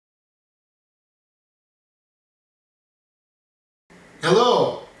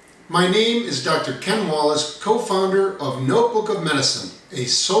Hello, my name is Dr. Ken Wallace, co-founder of Notebook of Medicine, a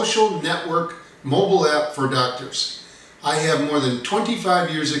social network mobile app for doctors. I have more than 25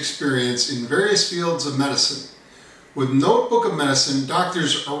 years experience in various fields of medicine. With Notebook of Medicine,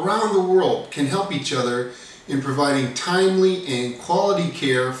 doctors around the world can help each other in providing timely and quality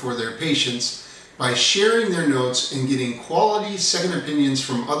care for their patients by sharing their notes and getting quality second opinions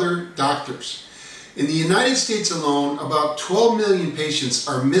from other doctors. In the United States alone, about 12 million patients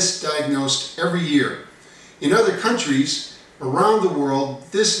are misdiagnosed every year. In other countries around the world,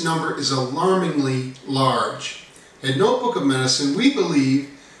 this number is alarmingly large. At Notebook of Medicine, we believe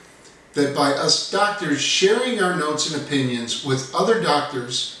that by us doctors sharing our notes and opinions with other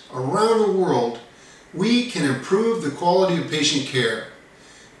doctors around the world, we can improve the quality of patient care.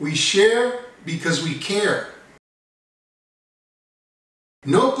 We share because we care.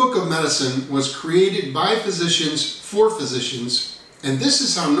 Notebook of Medicine was created by physicians for physicians, and this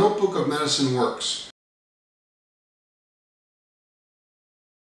is how Notebook of Medicine works.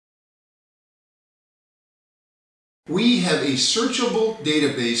 We have a searchable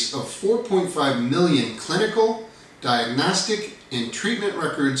database of 4.5 million clinical, diagnostic, and treatment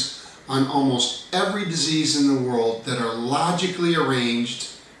records on almost every disease in the world that are logically arranged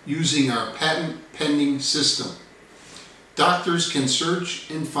using our patent-pending system. Doctors can search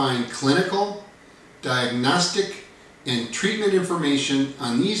and find clinical, diagnostic, and treatment information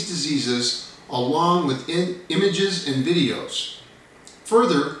on these diseases along with images and videos.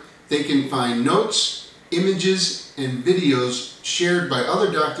 Further, they can find notes, images, and videos shared by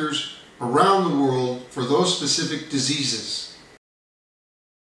other doctors around the world for those specific diseases.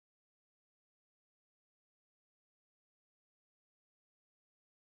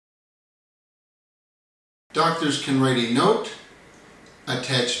 Doctors can write a note,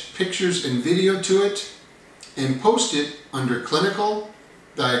 attach pictures and video to it, and post it under clinical,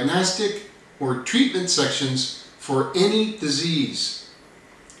 diagnostic, or treatment sections for any disease.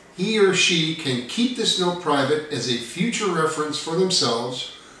 He or she can keep this note private as a future reference for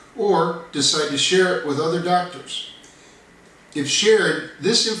themselves or decide to share it with other doctors. If shared,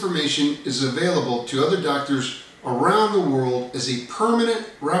 this information is available to other doctors around the world as a permanent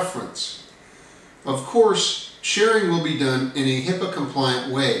reference. Of course, sharing will be done in a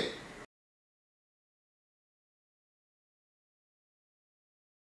HIPAA-compliant way.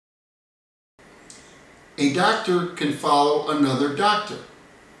 A doctor can follow another doctor.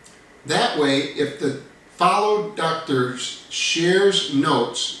 That way, if the followed doctor shares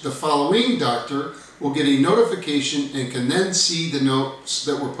notes, the following doctor will get a notification and can then see the notes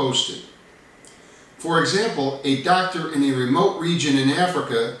that were posted. For example, a doctor in a remote region in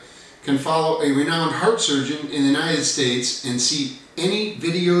Africa can follow a renowned heart surgeon in the United States and see any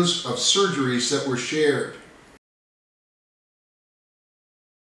videos of surgeries that were shared.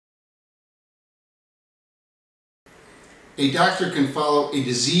 A doctor can follow a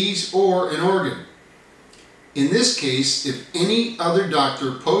disease or an organ. In this case, if any other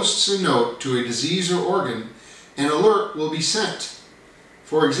doctor posts a note to a disease or organ, an alert will be sent.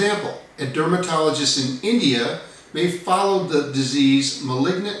 For example, a dermatologist in India may follow the disease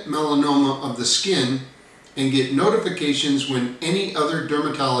malignant melanoma of the skin and get notifications when any other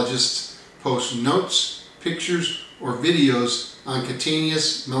dermatologists post notes, pictures, or videos on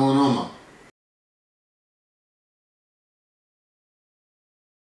cutaneous melanoma.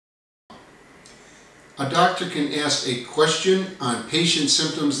 A doctor can ask a question on patient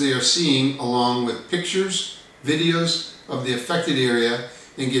symptoms they are seeing along with pictures, videos of the affected area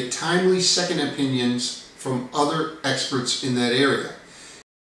and get timely second opinions from other experts in that area.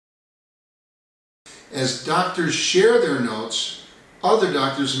 As doctors share their notes, other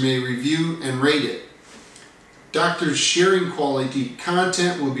doctors may review and rate it. Doctors sharing quality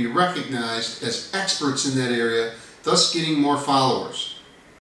content will be recognized as experts in that area, thus getting more followers.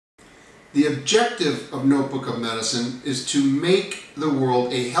 The objective of Notebook of Medicine is to make the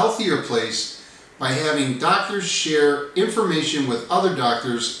world a healthier place by having doctors share information with other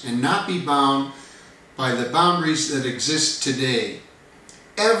doctors and not be bound by the boundaries that exist today.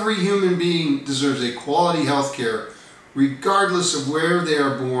 Every human being deserves a quality health care, regardless of where they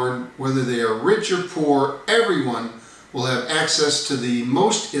are born, whether they are rich or poor. Everyone will have access to the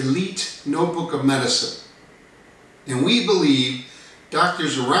most elite Notebook of Medicine. And we believe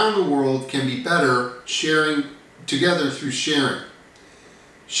doctors around the world can be better sharing together through sharing.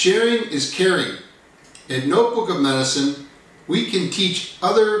 Sharing is caring. At Notebook of Medicine, we can teach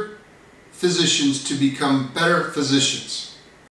other physicians to become better physicians.